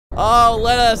Oh,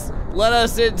 let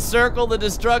us encircle the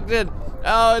destruction.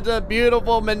 Oh, it's a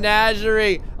beautiful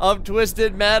menagerie of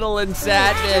twisted metal and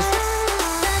sadness.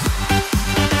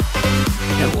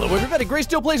 Hello everybody, Grace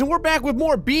Still Plays, and we're back with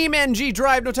more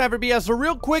BeamNG.Drive, no time for BS. So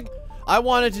real quick, I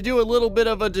wanted to do a little bit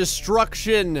of a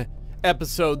destruction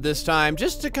episode this time,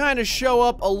 just to kind of show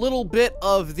up a little bit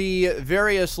of the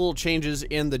various little changes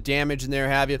in the damage and there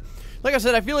have you. Like I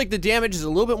said, I feel like the damage is a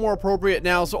little bit more appropriate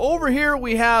now. So over here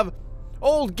we have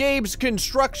old Gabe's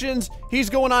Constructions. He's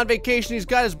going on vacation. He's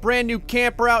got his brand new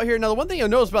camper out here. Now the one thing you'll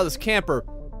notice about this camper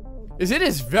is it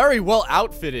is very well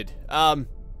outfitted.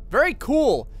 Very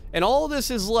cool. And all of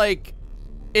this is like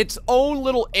its own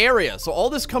little area. So all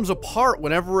this comes apart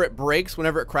whenever it breaks,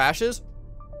 whenever it crashes.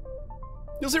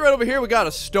 You'll see right over here we got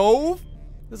a stove.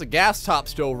 There's a gas top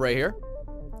stove right here.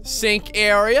 Sink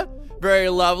area. Very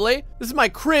lovely. This is my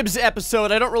cribs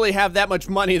episode. I don't really have that much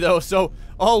money though, so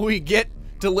all we get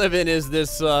to live in is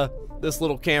this this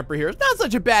little camper here. It's not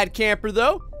such a bad camper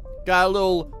though. Got a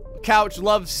little couch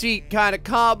love seat kind of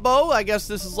combo. I guess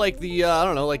this is like the I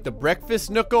don't know, like the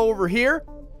breakfast nook over here.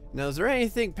 Now is there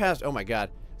anything past, oh my god,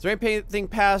 is there anything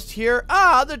past here?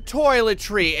 Ah, the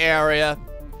toiletry area.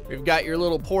 We've got your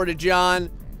little porta-john.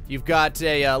 You've got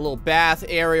a little bath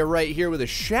area right here with a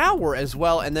shower as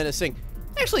well, and then a sink.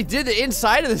 I actually did the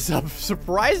inside of this up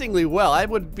surprisingly well. I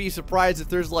would be surprised if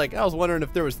there's like, I was wondering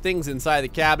if there was things inside the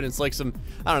cabinets, like some,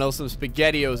 I don't know, some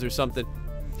SpaghettiOs or something.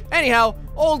 Anyhow,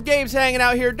 old Gabe's hanging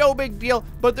out here, no big deal,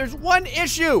 but there's one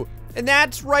issue, and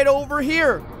that's right over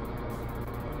here.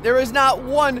 There is not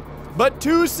one, but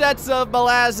two sets of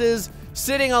molasses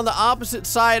sitting on the opposite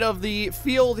side of the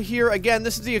field here. Again,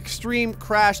 this is the extreme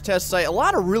crash test site. A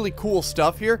lot of really cool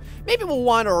stuff here. Maybe we'll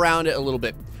wander around it a little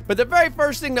bit. But the very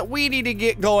first thing that we need to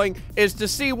get going is to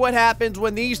see what happens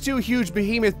when these two huge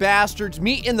behemoth bastards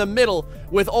meet in the middle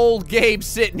with old Gabe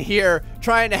sitting here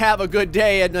trying to have a good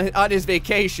day on his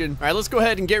vacation. All right, let's go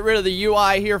ahead and get rid of the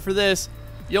UI here for this.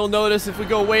 You'll notice if we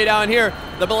go way down here,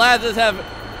 the molasses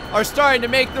are starting to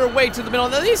make their way to the middle.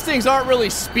 Now these things aren't really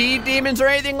speed demons or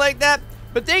anything like that,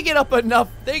 but they get up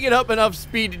enough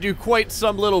speed to do quite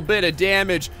some little bit of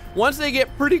damage. Once they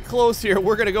get pretty close here,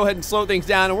 we're gonna go ahead and slow things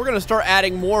down, and we're gonna start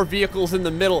adding more vehicles in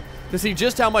the middle to see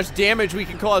just how much damage we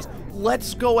can cause.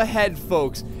 Let's go ahead,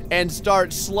 folks, and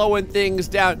start slowing things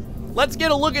down. Let's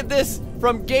get a look at this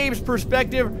from Gabe's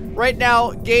perspective. Right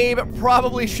now, Gabe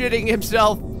probably shitting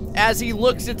himself as he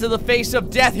looks into the face of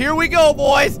death. Here we go,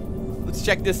 boys. Let's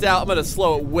check this out. I'm gonna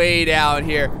slow it way down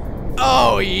here.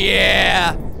 Oh,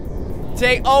 yeah.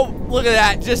 Oh, look at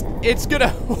that. Just, it's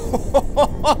gonna...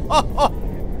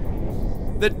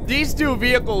 These two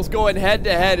vehicles going head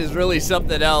to head is really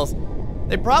something else.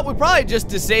 We probably just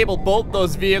disabled both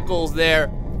those vehicles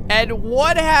there. And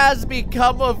what has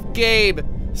become of Gabe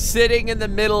sitting in the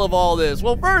middle of all this?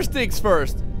 Well, first things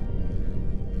first.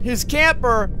 His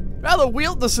camper,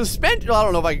 the suspension, I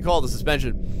don't know if I can call it the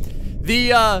suspension.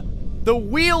 The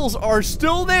wheels are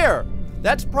still there.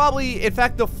 That's probably, in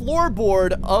fact, the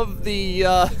floorboard of the,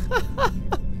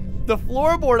 the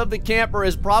floorboard of the camper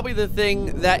is probably the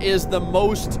thing that is the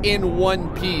most in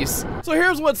one piece. So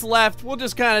here's what's left. We'll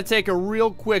just kind of take a real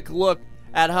quick look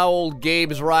at how old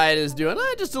Gabe's ride is doing.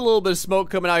 Just a little bit of smoke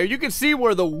coming out here. You can see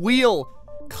where the wheel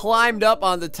climbed up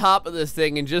on the top of this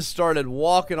thing and just started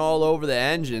walking all over the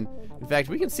engine. In fact,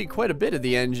 we can see quite a bit of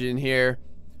the engine here.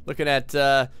 Looking at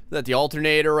the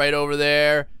alternator right over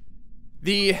there.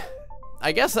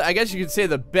 I guess you could say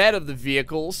the bed of the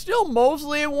vehicle still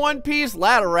mostly in one piece.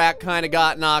 Ladder rack kind of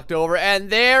got knocked over, and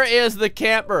there is the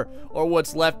camper, or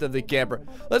what's left of the camper.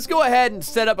 Let's go ahead and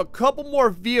set up a couple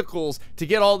more vehicles to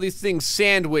get all these things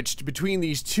sandwiched between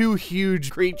these two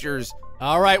huge creatures.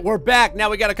 All right, we're back.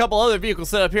 Now we got a couple other vehicles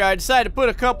set up here. I decided to put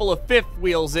a couple of fifth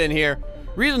wheels in here.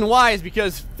 Reason why is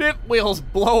because fifth wheels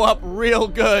blow up real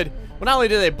good. Well, not only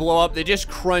do they blow up, they just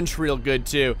crunch real good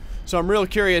too. So I'm real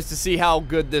curious to see how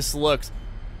good this looks.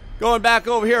 Going back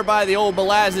over here by the old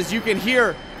molasses, you can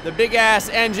hear the big ass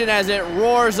engine as it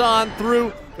roars on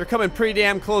through. They're coming pretty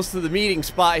damn close to the meeting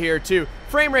spot here too.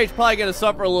 Frame rate's probably gonna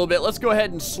suffer a little bit. Let's go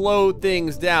ahead and slow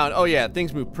things down. Oh yeah,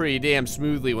 things move pretty damn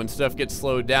smoothly when stuff gets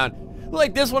slowed down. Look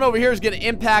like this one over here is gonna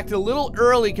impact a little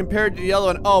early compared to the other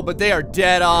one. Oh, but they are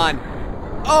dead on.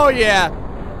 Oh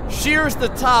yeah, shears the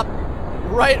top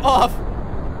right off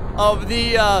of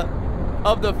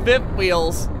the fifth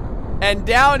wheels, and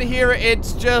down here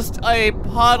it's just a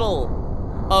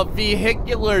puddle of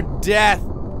vehicular death.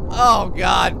 Oh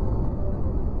god,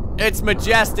 it's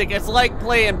majestic. It's like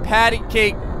playing patty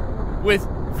cake with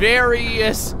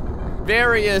various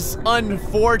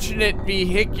unfortunate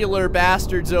vehicular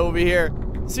bastards over here.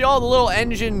 See all the little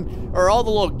engine, or all the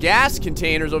little gas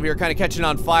containers over here kind of catching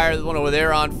on fire. The one over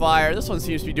there on fire. This one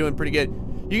seems to be doing pretty good.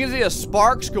 You can see the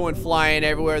sparks going flying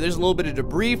everywhere. There's a little bit of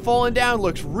debris falling down.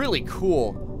 Looks really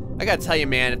cool. I gotta tell you,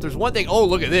 man, if there's one thing, oh,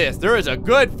 look at this. There is a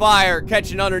good fire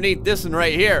catching underneath this one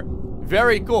right here.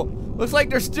 Very cool. Looks like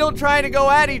they're still trying to go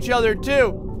at each other,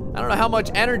 too. I don't know how much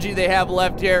energy they have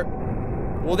left here.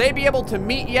 Will they be able to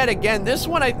meet yet again? This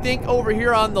one, I think, over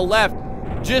here on the left,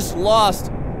 just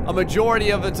lost a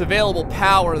majority of its available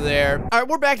power there. All right,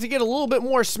 we're back to get a little bit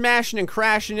more smashing and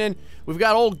crashing in. We've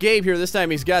got old Gabe here. This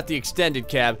time he's got the extended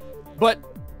cab. But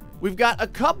we've got a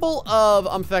couple of,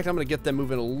 in fact, I'm gonna get them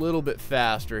moving a little bit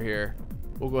faster here.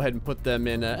 We'll go ahead and put them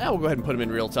in, we'll go ahead and put them in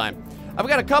real time. I've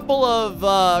got a couple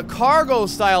of cargo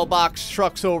style box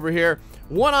trucks over here.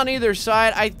 One on either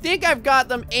side. I think I've got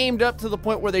them aimed up to the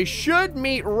point where they should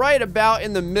meet right about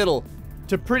in the middle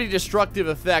to pretty destructive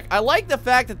effect. I like the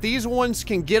fact that these ones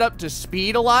can get up to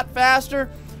speed a lot faster.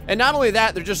 And not only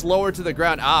that, they're just lower to the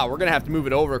ground. We're gonna have to move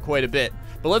it over quite a bit.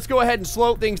 But let's go ahead and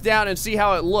slow things down and see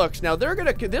how it looks. Now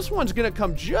this one's gonna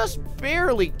come just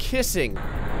barely kissing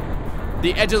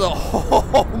the edge of the,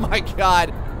 oh my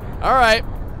God. All right,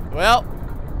 well,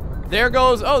 there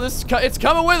goes, oh, it's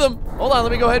coming with them. Hold on,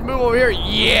 let me go ahead and move over here.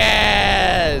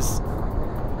 Yes!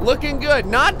 Looking good,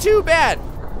 not too bad.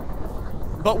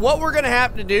 But what we're gonna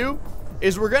have to do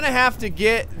is we're gonna have to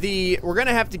get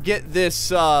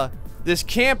this, this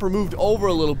camper moved over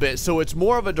a little bit so it's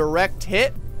more of a direct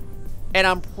hit. And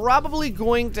I'm probably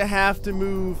going to have to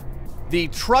move the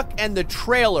truck and the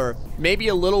trailer maybe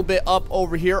a little bit up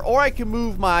over here, or I can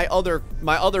move my other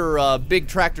big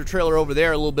tractor trailer over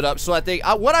there a little bit up. So I think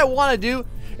what I want to do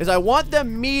is I want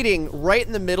them meeting right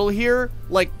in the middle here,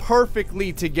 like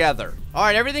perfectly together. All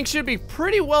right, everything should be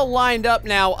pretty well lined up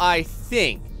now, I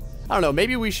think. I don't know,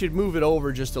 maybe we should move it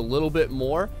over just a little bit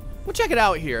more. We'll check it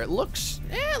out here. It looks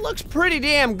pretty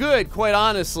damn good, quite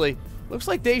honestly. Looks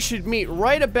like they should meet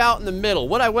right about in the middle.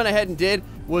 What I went ahead and did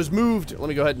was moved, let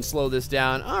me go ahead and slow this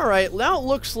down. All right, now it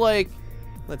looks like,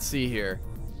 let's see here.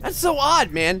 That's so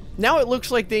odd, man. Now it looks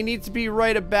like they need to be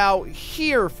right about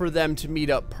here for them to meet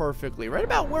up perfectly. Right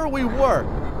about where we were.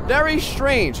 Very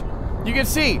strange. You can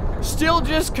see, still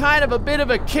just kind of a bit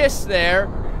of a kiss there.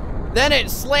 Then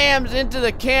it slams into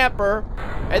the camper.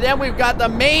 And then we've got the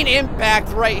main impact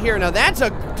right here. Now that's a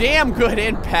damn good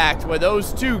impact when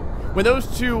those two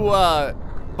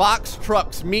box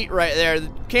trucks meet right there. The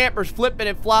camper's flipping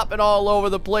and flopping all over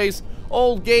the place.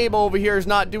 Old Gabe over here is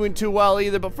not doing too well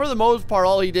either, but for the most part,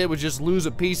 all he did was just lose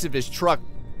a piece of his truck.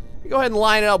 Go ahead and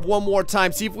line it up one more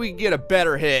time, see if we can get a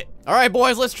better hit. All right,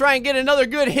 boys, let's try and get another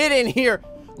good hit in here.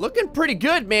 Looking pretty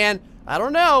good, man. I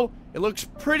don't know. It looks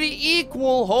pretty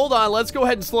equal. Hold on, let's go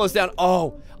ahead and slow this down.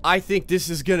 Oh, I think this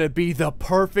is gonna be the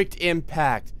perfect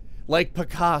impact. Like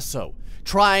Picasso,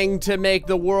 trying to make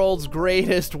the world's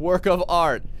greatest work of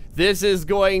art. This is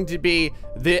going to be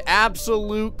the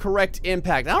absolute correct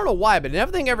impact. I don't know why, but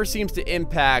everything ever seems to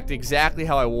impact exactly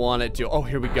how I want it to. Oh,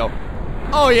 here we go.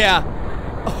 Oh, yeah.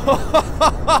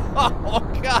 Oh,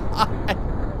 God.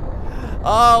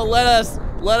 Oh,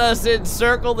 let us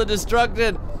encircle the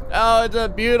destruction. Oh, it's a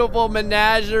beautiful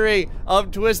menagerie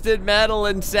of twisted metal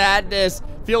and sadness.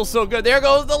 Feels so good. There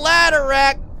goes the ladder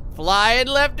rack. Flying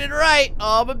left and right.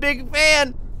 Oh, I'm a big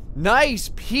fan.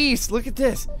 Nice piece. Look at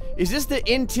this. Is this the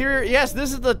interior? Yes,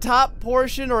 this is the top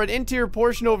portion or an interior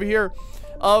portion over here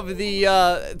of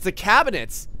the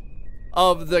cabinets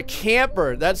of the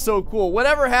camper. That's so cool.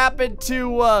 Whatever happened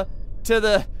to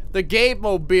the Gabe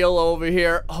Mobile over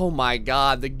here? Oh my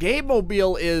God, the Gabe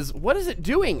Mobile is, what is it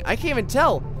doing? I can't even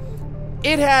tell.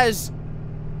 It has,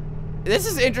 this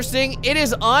is interesting. It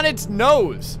is on its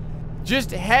nose.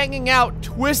 Just hanging out,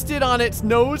 twisted on its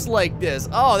nose like this.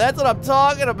 Oh, that's what I'm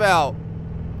talking about.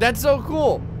 That's so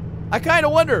cool. I kind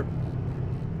of wonder,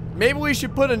 maybe we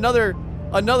should put another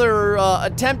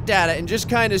attempt at it and just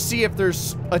kind of see if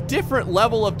there's a different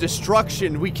level of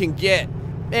destruction we can get.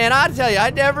 Man, I tell you, I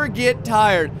never get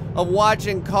tired of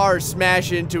watching cars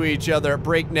smash into each other at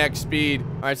breakneck speed.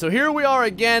 All right, so here we are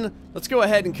again. Let's go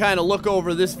ahead and kind of look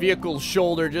over this vehicle's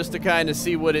shoulder just to kind of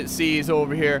see what it sees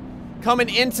over here.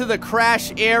 Coming into the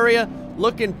crash area,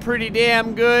 looking pretty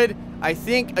damn good. I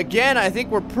think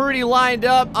we're pretty lined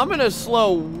up. I'm gonna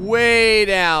slow way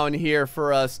down here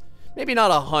for us. Maybe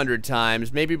not 100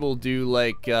 times. Maybe we'll do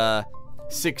like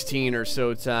 16 or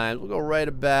so times. We'll go right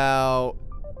about,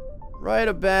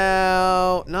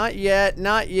 not yet.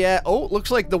 Oh,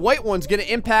 looks like the white one's gonna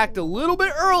impact a little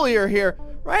bit earlier here.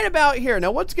 Right about here.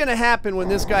 Now, what's gonna happen when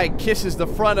this guy kisses the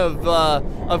front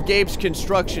of Gabe's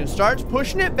construction? Starts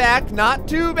pushing it back, not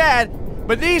too bad.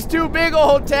 But these two big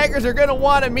old tankers are gonna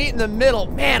want to meet in the middle.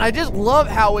 Man, I just love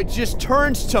how it just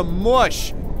turns to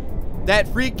mush. That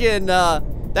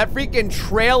freaking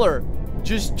trailer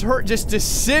just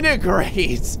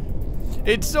disintegrates.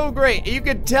 It's so great. You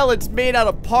can tell it's made out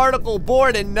of particle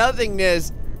board and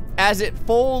nothingness as it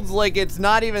folds like it's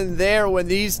not even there when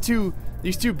these two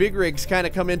big rigs kind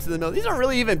of come into the middle. These aren't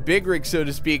really even big rigs, so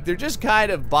to speak. They're just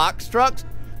kind of box trucks,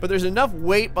 but there's enough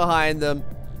weight behind them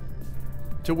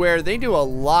to where they do a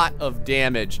lot of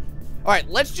damage. All right,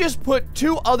 let's just put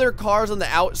two other cars on the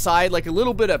outside, like a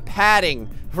little bit of padding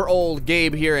for old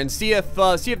Gabe here, and see if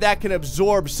that can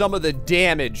absorb some of the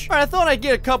damage. All right, I thought I'd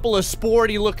get a couple of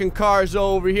sporty looking cars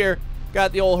over here.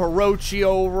 Got the old Hirochi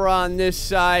over on this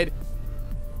side.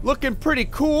 Looking pretty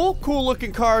cool. Cool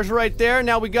looking cars right there.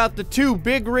 Now we got the two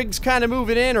big rigs kind of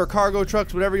moving in, or cargo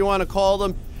trucks, whatever you want to call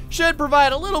them. Should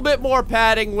provide a little bit more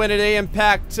padding when they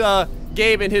impact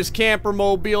Gabe and his camper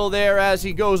mobile there as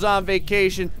he goes on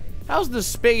vacation. How's the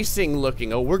spacing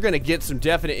looking? Oh, we're gonna get some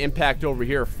definite impact over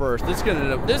here first.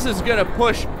 This is gonna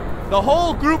push the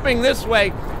whole grouping this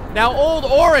way. Now old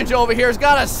Orange over here has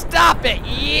gotta stop it.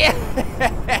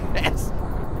 Yes!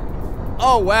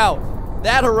 Oh wow.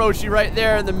 That Hirochi right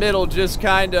there in the middle just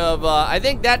kind of, I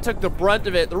think that took the brunt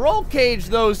of it. The roll cage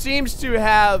though seems to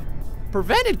have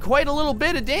prevented quite a little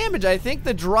bit of damage. I think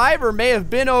the driver may have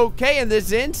been okay in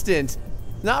this instance.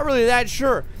 Not really that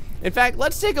sure. In fact,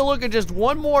 let's take a look at just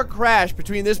one more crash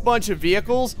between this bunch of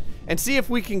vehicles and see if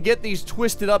we can get these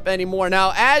twisted up anymore.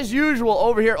 Now, as usual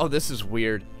over here, oh, this is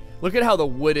weird. Look at how the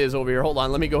wood is over here. Hold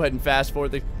on, let me go ahead and fast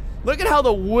forward. Look at how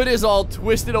the wood is all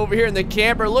twisted over here in the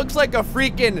camper. It looks like a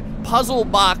freaking puzzle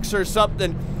box or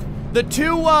something. The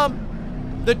two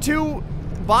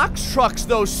box trucks,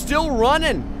 though, still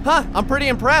running. Huh, I'm pretty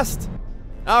impressed.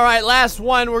 All right, last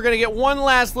one. We're gonna get one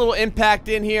last little impact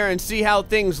in here and see how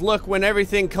things look when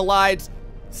everything collides.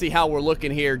 See how we're looking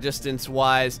here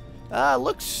distance-wise.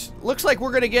 Looks like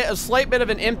we're gonna get a slight bit of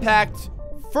an impact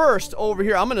first over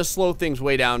here. I'm gonna slow things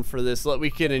way down for this so that we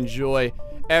can enjoy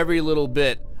every little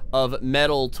bit of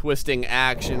metal twisting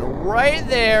action right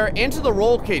there into the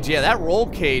roll cage. Yeah, that roll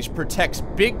cage protects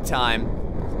big time.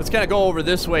 Let's kind of go over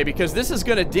this way because this is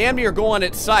going to damn near go on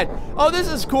its side. Oh, this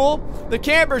is cool. The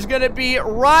camper's going to be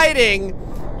riding.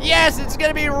 Yes, it's going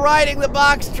to be riding the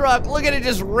box truck. Look at it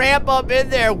just ramp up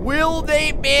in there. Will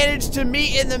they manage to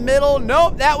meet in the middle?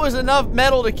 Nope, that was enough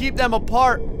metal to keep them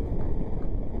apart.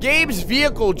 Gabe's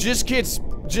vehicle just gets,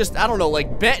 I don't know,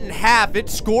 like bent in half.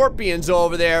 It's scorpions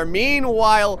over there.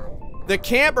 Meanwhile, the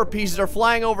camper pieces are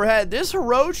flying overhead. This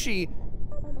Hirochi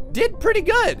did pretty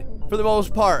good. For the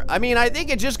most part. I mean, I think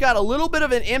it just got a little bit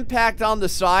of an impact on the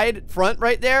side front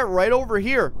right there, right over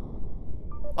here.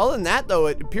 Other than that, though,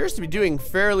 it appears to be doing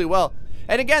fairly well.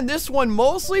 And again, this one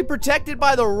mostly protected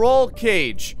by the roll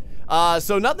cage.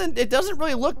 So nothing, it doesn't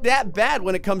really look that bad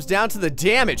when it comes down to the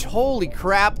damage. Holy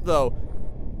crap, though.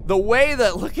 The way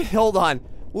that, hold on.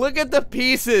 Look at the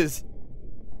pieces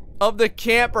of the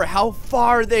camper, how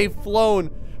far they've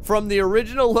flown from the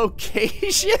original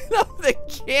location of the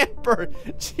camper.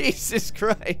 Jesus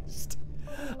Christ.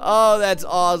 Oh, that's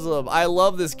awesome. I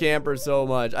love this camper so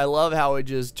much. I love how it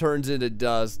just turns into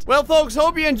dust. Well, folks,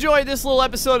 hope you enjoyed this little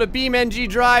episode of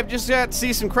BeamNG.Drive. Just got to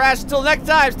see some crash. Until next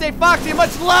time, stay foxy and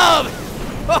much love.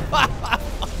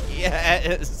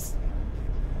 Yes.